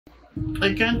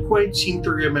I can't quite seem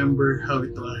to remember how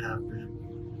it all happened.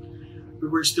 We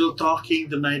were still talking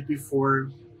the night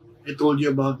before. I told you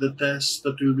about the test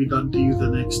that will be done to you the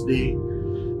next day,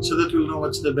 so that we'll know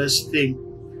what's the best thing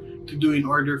to do in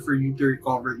order for you to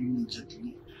recover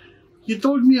immediately. You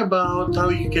told me about how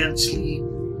you can't sleep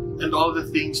and all the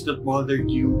things that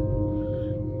bothered you,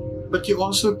 but you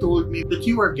also told me that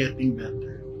you are getting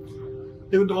better.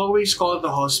 They would always call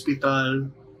the hospital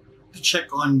to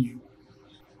check on you.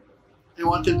 I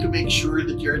wanted to make sure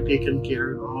that you're taken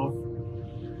care of.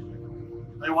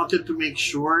 I wanted to make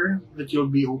sure that you'll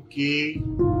be okay.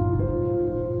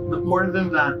 But more than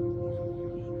that,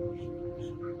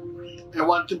 I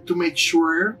wanted to make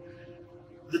sure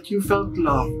that you felt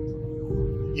loved,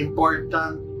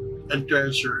 important, and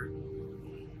treasured.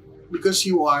 Because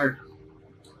you are.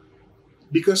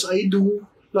 Because I do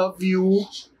love you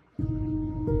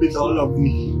with all of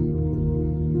me.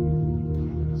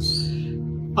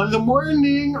 On the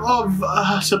morning of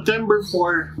September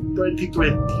 4,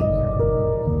 2020,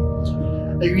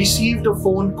 I received a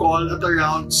phone call at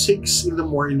around 6 in the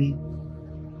morning.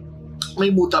 May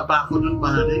muta pa ako nun,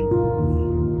 Mare.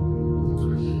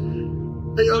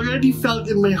 I already felt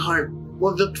in my heart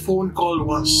what that phone call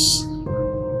was.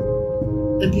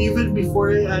 And even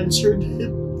before I answered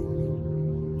it,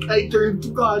 I turned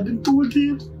to God and told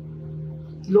Him,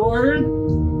 Lord,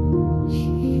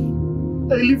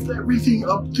 I lift everything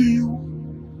up to you.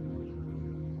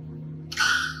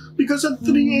 Because at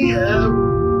 3 a.m.,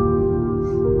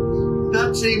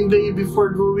 that same day before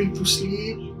going to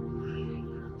sleep,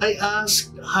 I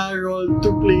asked Harold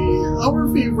to play our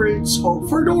favorite song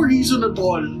for no reason at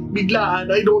all.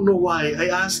 Biglaan, I don't know why. I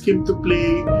asked him to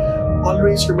play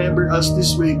Always Remember Us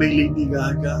This Way by Lady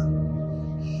Gaga.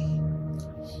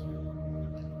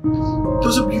 It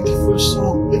was a beautiful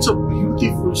song. It's a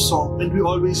beautiful song and we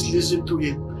always listen to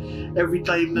it every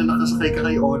time na nakasakay ka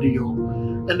kay audio.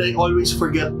 And I always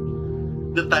forget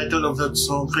the title of that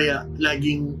song kaya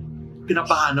laging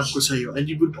pinapahanap ko sa'yo and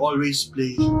you would always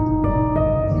play.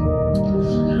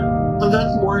 On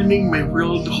that morning, my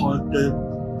world halted.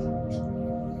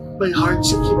 My heart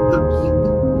skipped a beat.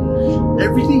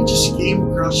 Everything just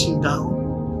came crashing down.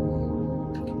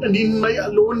 And in my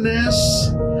aloneness,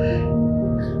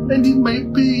 and in my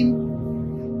pain,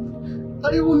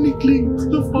 I only cling to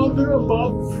the Father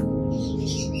above.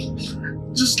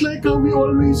 Just like how we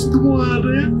always do,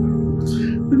 Mare,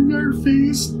 when we are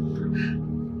faced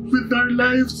with our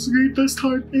life's greatest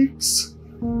heartaches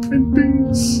and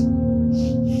pains.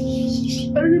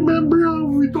 I remember how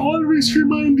we'd always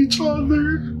remind each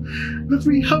other that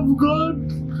we have God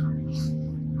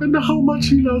and how much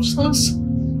He loves us.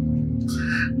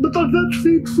 But on that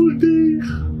fateful day,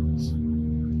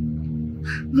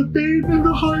 the pain and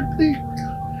the heartache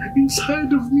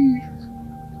inside of me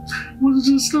was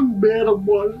just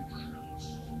unbearable.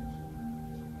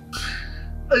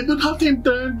 I don't have the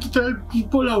intent to tell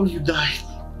people how you died,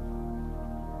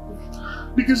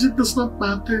 because it does not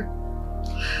matter.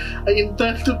 I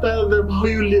intend to tell them how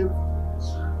you live,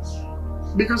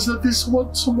 because that is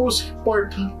what's most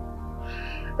important,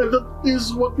 and that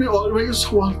is what we always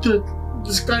wanted,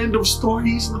 this kind of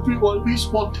stories that we always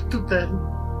wanted to tell.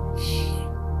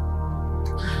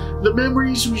 The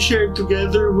memories we shared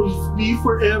together will be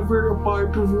forever a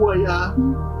part of who I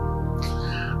am.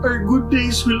 Our good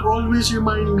days will always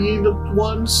remind me that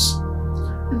once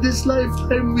in this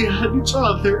lifetime we had each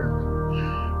other.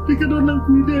 We gano'n lang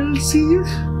Queen Elsie,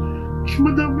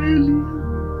 Madam Ellie.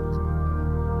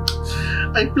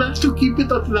 I plan to keep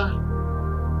it at that.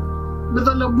 But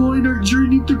alam mo, in our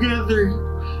journey together,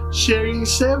 sharing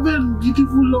 7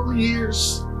 beautiful long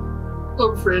years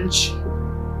of friendship,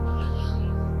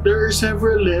 there are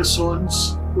several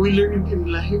lessons we learned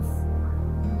in life.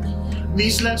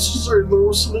 These lessons are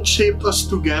those that shaped us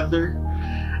together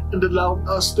and allowed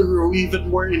us to grow even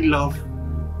more in love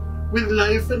with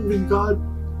life and with God.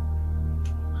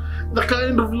 The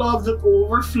kind of love that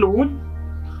overflowed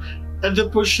and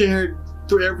that was shared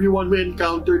to everyone we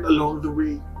encountered along the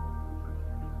way.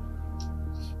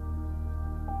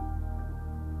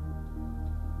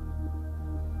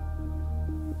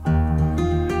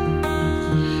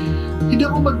 Hindi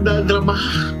ako magdadrama,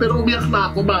 pero umiyak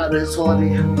na ako, Mare.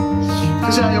 Sorry.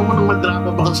 Kasi ayaw mo nang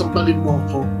madrama, baka sampalin mo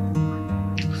ako.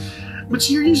 But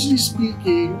seriously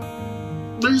speaking,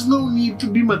 there's no need to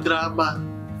be madrama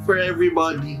for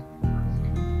everybody.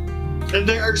 And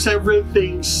there are several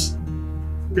things,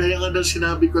 gaya nga na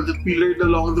sinabi ko, that we learned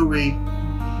along the way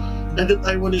and that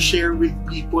I want to share with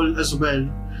people as well,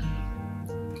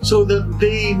 so that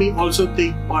they may also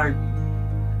take part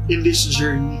in this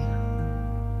journey.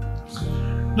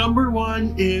 Number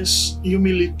 1 is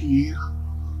humility.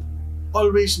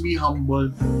 always be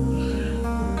humble.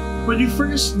 When we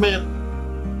first met,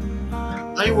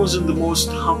 I wasn't the most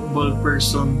humble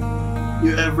person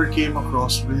you ever came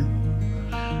across with.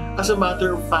 As a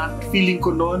matter of fact, feeling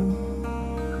ko noon,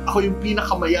 ako yung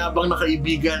pinakamayabang na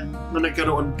kaibigan na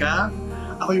nagkaroon ka.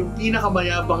 Ako yung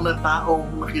pinakamayabang na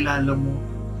taong nakilala mo.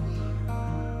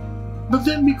 But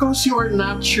then because you are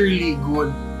naturally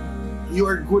good, you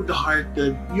are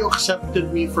good-hearted, you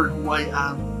accepted me for who I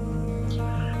am,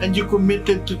 and you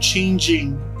committed to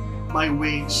changing my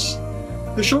ways,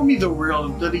 to show me the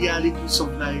world, the realities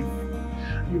of life.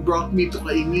 You brought me to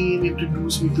kainin,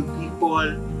 introduced me to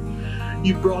people.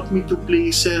 You brought me to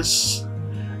places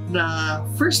na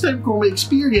first time ko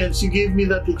ma-experience. You gave me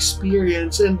that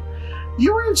experience, and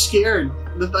you weren't scared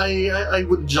that I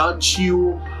would judge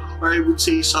you or I would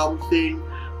say something.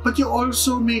 But you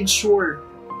also made sure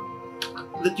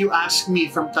that you asked me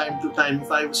from time to time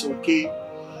if I was okay,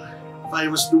 if I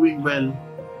was doing well.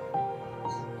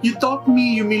 You taught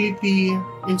me humility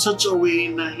in such a way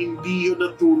na hindi yun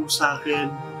naturo sa akin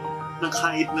ng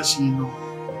kahit na sino.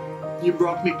 You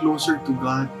brought me closer to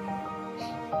God.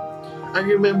 I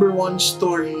remember one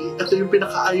story, ito yung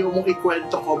pinakaayaw mong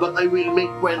ikwento ko, but I will make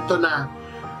kwento na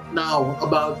now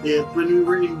about it. When we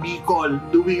were in Bicol,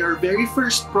 doing our very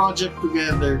first project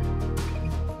together,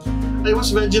 I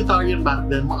was vegetarian back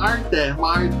then. Maarte,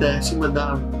 si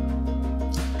Madam.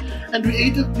 And we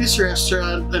ate at this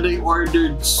restaurant and I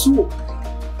ordered soup.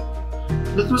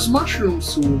 That was mushroom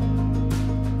soup.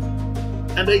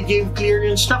 And I gave clear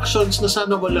instructions na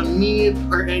sana walang meat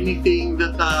or anything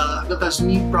that has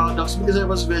meat products because I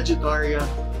was vegetarian.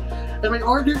 And my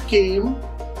order came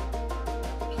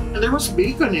and there was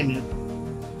bacon in it.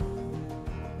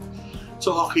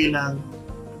 So okay lang.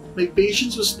 My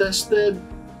patience was tested.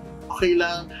 Okay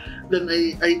lang. Then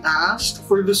I asked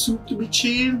for the soup to be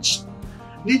changed.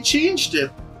 They changed it.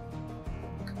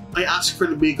 I asked for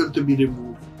the bacon to be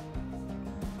removed.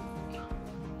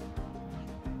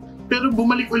 Pero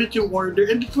bumalik ulit yung order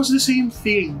and it was the same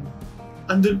thing.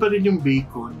 Andun pa rin yung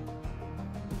bacon.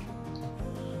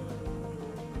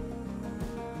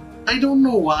 I don't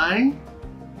know why,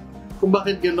 kung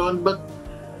bakit ganon, but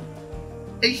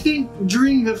I think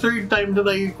during the third time that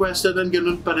I requested and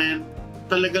ganon pa rin,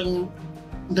 talagang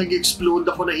nag-explode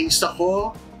ako na insta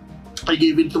ko. I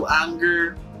gave into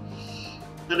anger.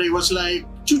 And I was like,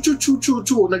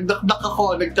 chu-chu-chu-chu-chu. Nagdakdak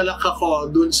ako, nagtalak ako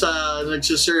dun sa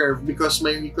nagsiserve because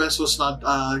my request was not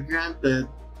granted.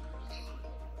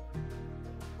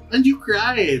 And you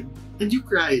cried. And you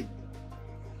cried.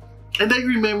 And I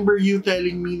remember you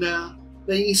telling me na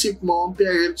naiisip mo ang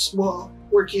parents mo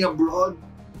working abroad.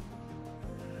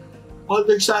 All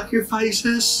their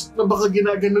sacrifices na baka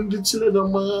ginaganon din sila ng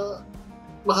mga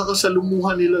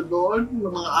makakasalumuhan nila doon,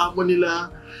 ng mga amo nila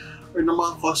or ng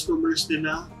mga customers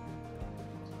nila.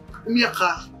 Umiyak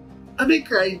ka. And I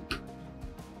cried.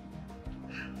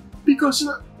 Because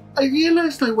I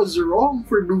realized I was wrong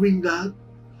for doing that.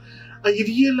 I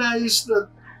realized that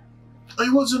I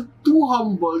wasn't too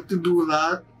humble to do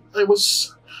that. I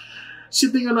was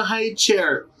sitting on a high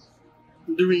chair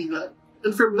doing that.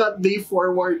 And from that day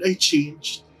forward, I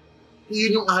changed.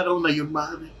 Yun yung araw na yun,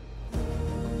 Mare.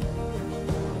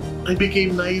 I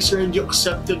became nicer and you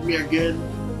accepted me again.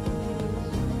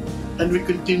 And we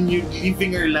continued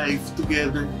living our life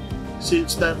together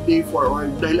since that day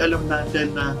forward dahil alam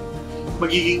natin na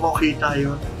magiging okay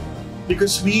tayo.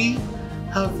 Because we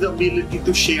have the ability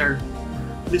to share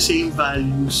the same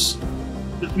values,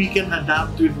 that we can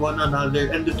adapt with one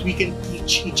another and that we can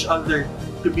teach each other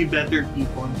to be better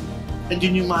people. And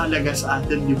yun yung mahalaga sa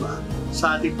atin, di ba?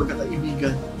 Sa ating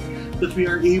pagkakaibigan. That we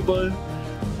are able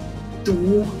to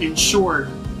ensure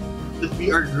that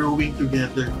we are growing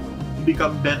together to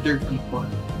become better people.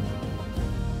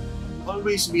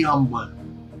 Always be humble.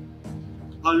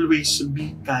 Always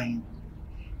be kind.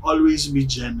 Always be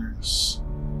generous.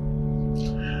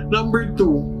 Number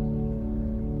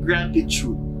 2,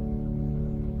 gratitude.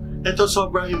 Ito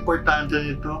sobrang importante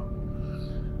nito.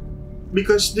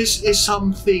 Because this is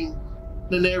something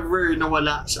na never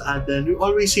nawala sa atin. We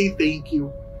always say thank you.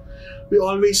 We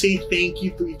always say thank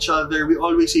you to each other. We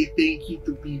always say thank you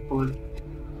to people.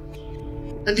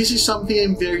 And this is something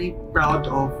I'm very proud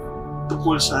of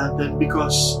tungkol sa atin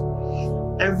because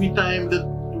every time that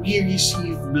we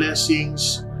receive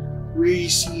blessings, we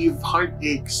receive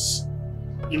heartaches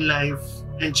in life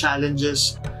and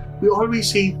challenges, we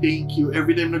always say thank you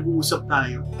every time nag-uusap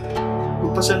tayo.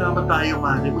 Magpasalamat tayo,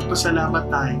 Mare. Magpasalamat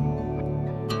tayo.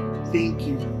 Thank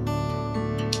you.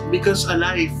 Because a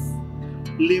life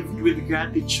lived with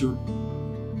gratitude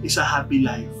is a happy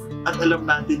life. At alam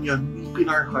natin yon deep in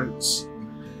our hearts.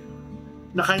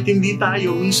 na kahit hindi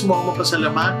tayo mismo ang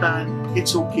mapasalamatan,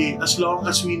 it's okay as long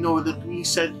as we know that we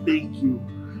said thank you.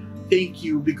 Thank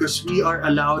you because we are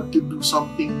allowed to do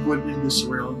something good in this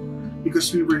world,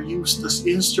 because we were used as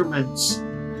instruments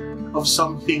of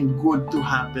something good to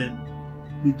happen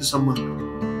dito sa mundo.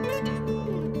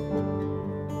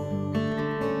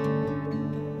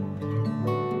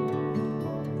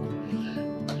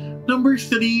 Number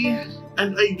 3,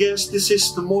 and I guess this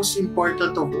is the most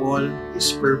important of all,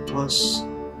 is purpose.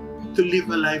 To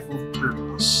live a life of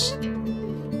purpose.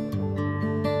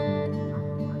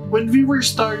 When we were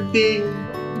starting,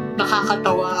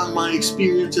 nakakatawa ang mga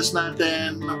experiences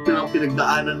natin, ang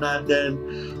pinagdaanan natin.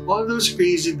 All those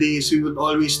crazy days we would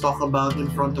always talk about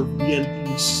in front of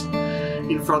BNPs,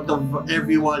 in front of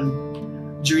everyone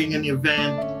during an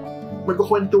event.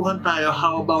 Magkukwentuhan tayo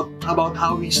about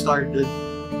how we started.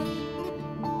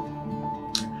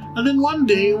 And then one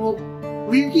day,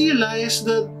 we realized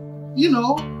that,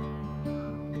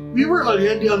 we were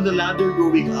already on the ladder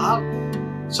going up.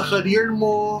 Sa career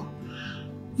mo,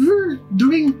 we were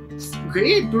doing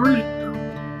great.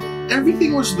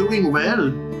 Everything was doing well.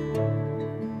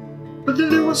 But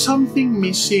then there was something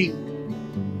missing.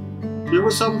 There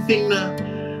was something na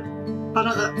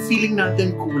parang feeling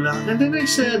natin kulang. And then I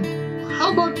said,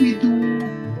 how about we do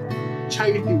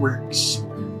charity works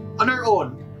on our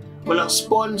own? Walang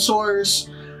sponsors,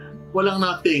 walang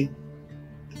nothing.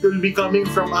 It will be coming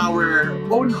from our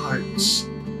own hearts.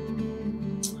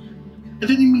 And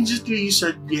then immediately you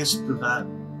said yes to that.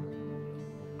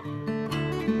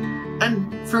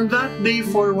 And from that day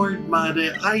forward,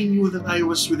 Mare, I knew that I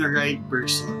was with the right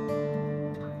person.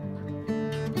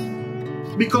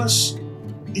 Because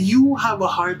you have a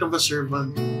heart of a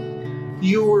servant.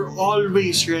 You were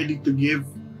always ready to give.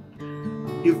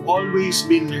 You've always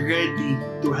been ready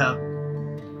to help.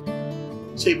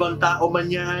 Sa ibang tao man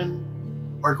yan,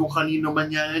 or kung kanino man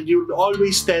yan, and you would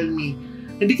always tell me,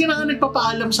 hindi ka na nga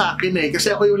nagpapaalam sa akin kasi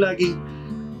ako yung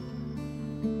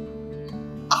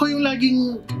laging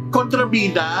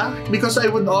kontrabida, because I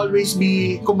would always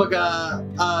be, kumbaga,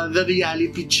 the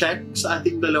reality check sa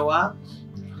ating dalawa.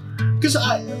 Because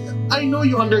I know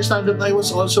you understand that I was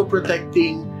also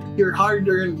protecting your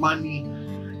hard-earned money.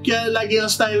 Kaya lagi ang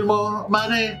style mo,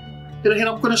 Mare,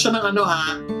 hinahiram ko na siya ng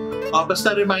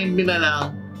basta remind me na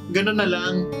lang, ganun na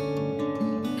lang.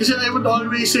 Kasi I would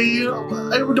always say,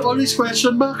 I would always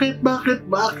question, bakit?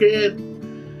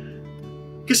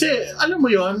 Kasi, alam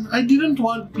mo yon, I didn't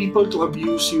want people to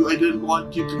abuse you. I didn't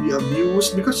want you to be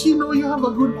abused because you have a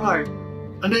good heart.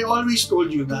 And I always told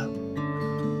you that.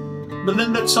 But then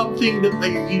that's something that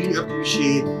I really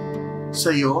appreciate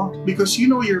sa'yo, because you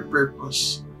know your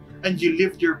purpose. And you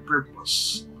lived your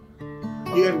purpose.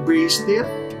 You embraced it.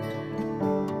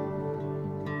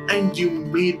 And you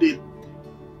made it.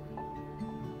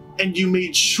 And you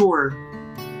made sure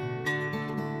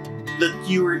that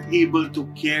you were able to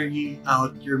carry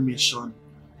out your mission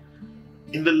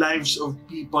in the lives of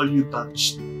people you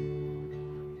touched,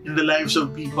 in the lives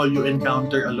of people you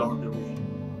encounter along the way.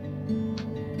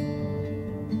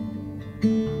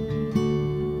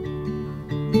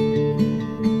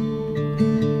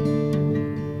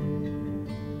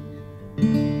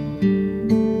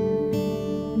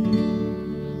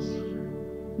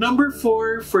 Number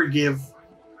 4, forgive.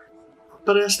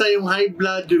 Parehas tayong high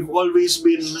blood. We've always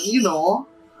been,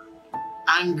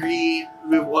 angry.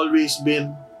 We've always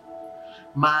been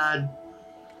mad.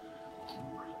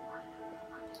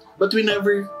 But we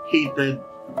never hated.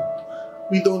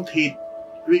 We don't hate.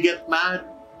 We get mad,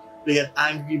 we get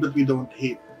angry, but we don't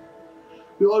hate.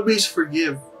 We always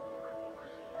forgive.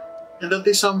 And that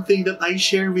is something that I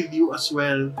share with you as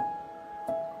well.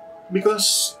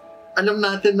 Because alam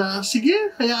natin na,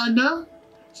 sige, hayaan na.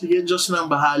 Sige, Diyos na ang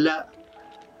bahala.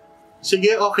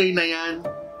 Sige, okay na yan.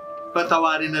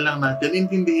 Patawarin na lang natin.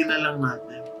 Intindihin na lang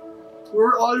natin.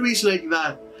 We're always like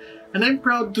that. And I'm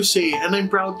proud to say, and I'm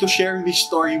proud to share this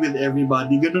story with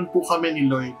everybody. Ganun po kami ni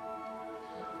Lloyd.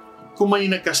 Kung may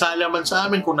nagkasala man sa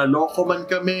amin, kung naloko man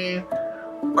kami,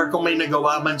 or kung may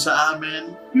nagawa man sa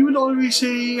amin, we would always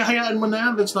say, hayaan mo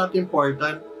na, that's not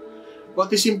important.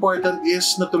 What is important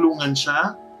is natulungan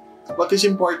siya. What is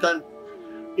important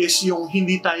is yung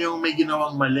hindi tayong may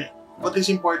ginawang mali. What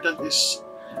is important is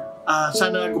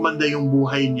sana gumanda yung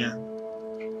buhay niya.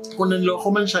 Kung nanloko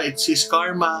man siya, it's his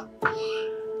karma.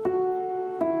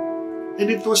 And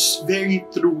it was very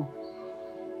true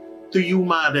to you,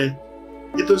 Mare.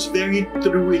 It was very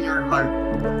true in your heart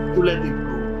to let it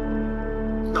go.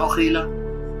 Na okay lang.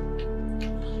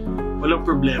 Walang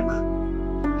problema.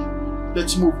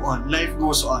 Let's move on. Life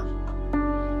goes on.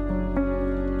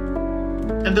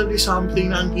 And that is something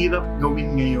na ang hirap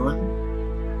gawin ngayon.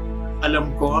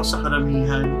 alam ko sa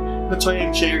karamihan. That's why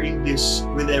I'm sharing this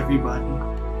with everybody.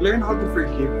 Learn how to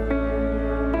forgive.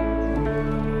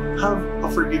 Have a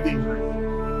forgiving heart.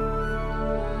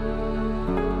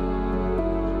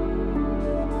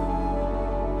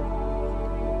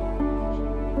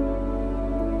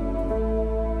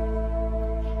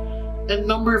 And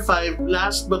number 5,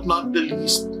 last but not the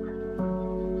least,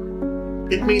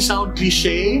 it may sound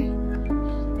cliche,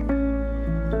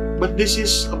 but this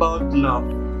is about love.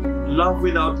 Love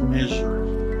without measure.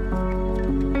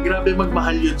 Grabe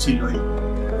magmahal yun si Lloyd.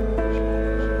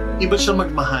 Iba siya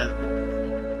magmahal.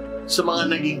 Sa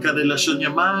mga naging karelasyon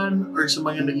niya man, or sa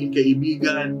mga naging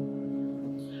kaibigan.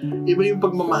 Iba yung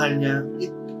pagmamahal niya.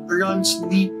 It runs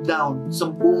deep down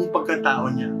sa buong pagkatao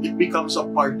niya. It becomes a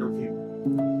part of him.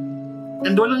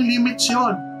 And walang limits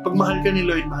yun. Pag mahal ka ni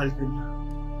Lloyd, mahal ka niya.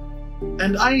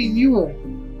 And I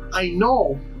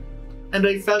know, and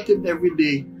I felt it every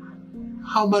day,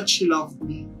 how much he loved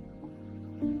me.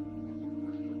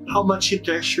 How much he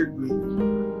treasured me.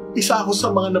 Isa ako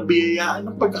sa mga nabiyayaan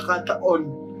ng pagkakataon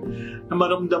na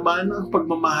maramdaman ang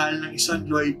pagmamahal ng isang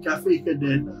Lloyd Cafe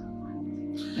Cadena.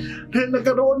 Dahil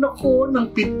nagkaroon ako ng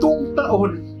 7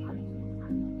 taon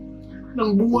ng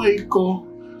buhay ko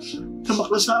na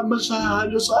makasama siya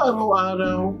halos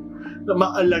araw-araw, na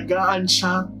maalagaan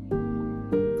siya,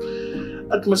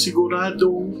 at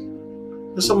masiguradong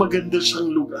nasa maganda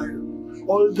siyang lugar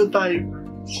all the time.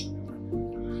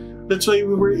 That's why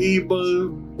we were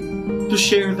able to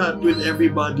share that with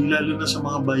everybody, lalo na sa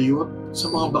mga bayot, sa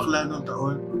mga bakla ng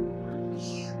Taon.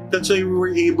 That's why we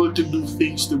were able to do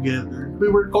things together. We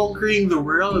were conquering the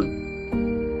world,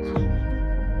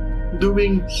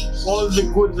 doing all the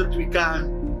good that we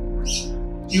can,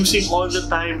 using all the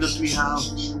time that we have.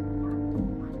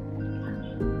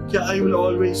 Yeah, I will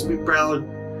always be proud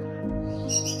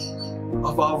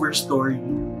of our story,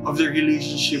 of the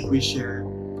relationship we share.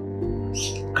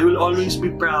 I will always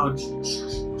be proud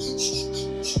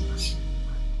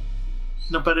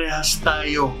na parehas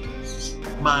tayo,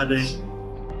 Mare,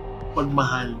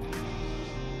 pagmahal.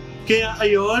 Kaya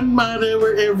ayon, Mare,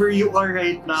 wherever you are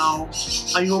right now,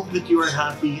 I hope that you are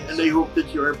happy and I hope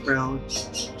that you are proud.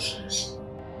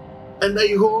 And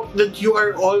I hope that you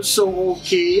are also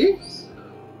okay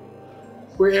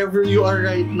wherever you are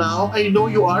right now. I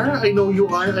know you are. I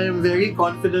am very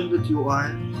confident that you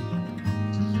are.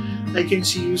 I can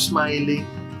see you smiling.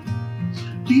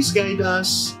 Please guide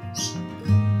us.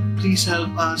 Please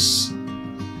help us.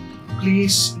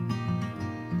 Please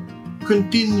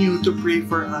continue to pray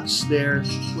for us there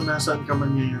kung nasaan ka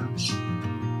man ngayon.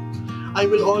 I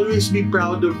will always be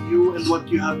proud of you and what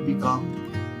you have become.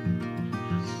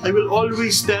 I will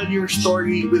always tell your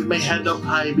story with my head up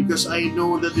high because I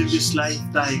know that in this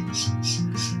lifetime,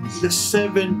 the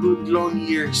 7 good long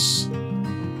years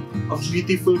of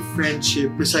beautiful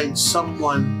friendship beside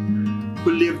someone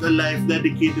who lived a life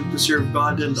dedicated to serve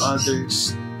God and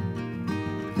others,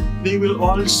 they will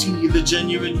all see the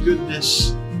genuine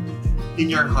goodness in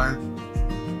your heart,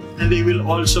 and they will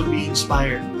also be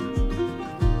inspired.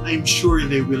 I'm sure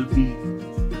they will be.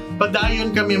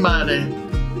 Padayon kami, Mare,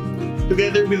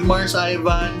 together with Mars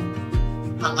Aivan,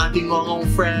 ang ating ngongong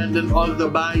friend, and all the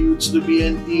bayouts, the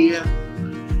BNT,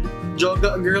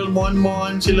 Joga Girl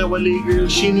Monmon, sila Wali Girl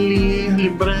Shinli,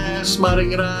 Libres,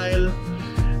 Maring Rail,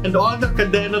 and all the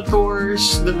Cadena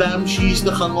tours, the Damshies,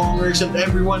 the Kangongers, and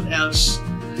everyone else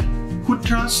who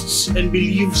trusts and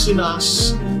believes in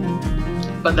us.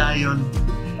 Padayon.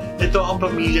 Ito ang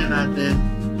pamilya natin.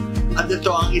 At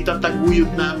ito ang itataguyod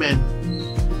namin.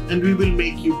 And we will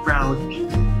make you proud.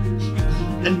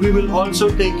 And we will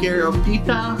also take care of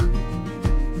Tita,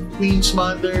 Queen's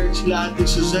mother, sila Ate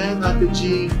Suzanne, Ate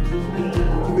G,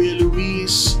 Kuya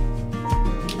Luis.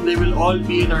 They will all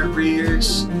be in our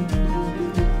prayers.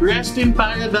 Rest in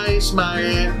paradise,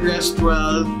 Mare. Rest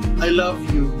well. I love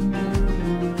you.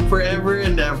 Forever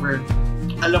and ever.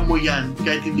 Alam mo yan,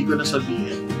 kahit hindi ko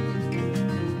nasabihin.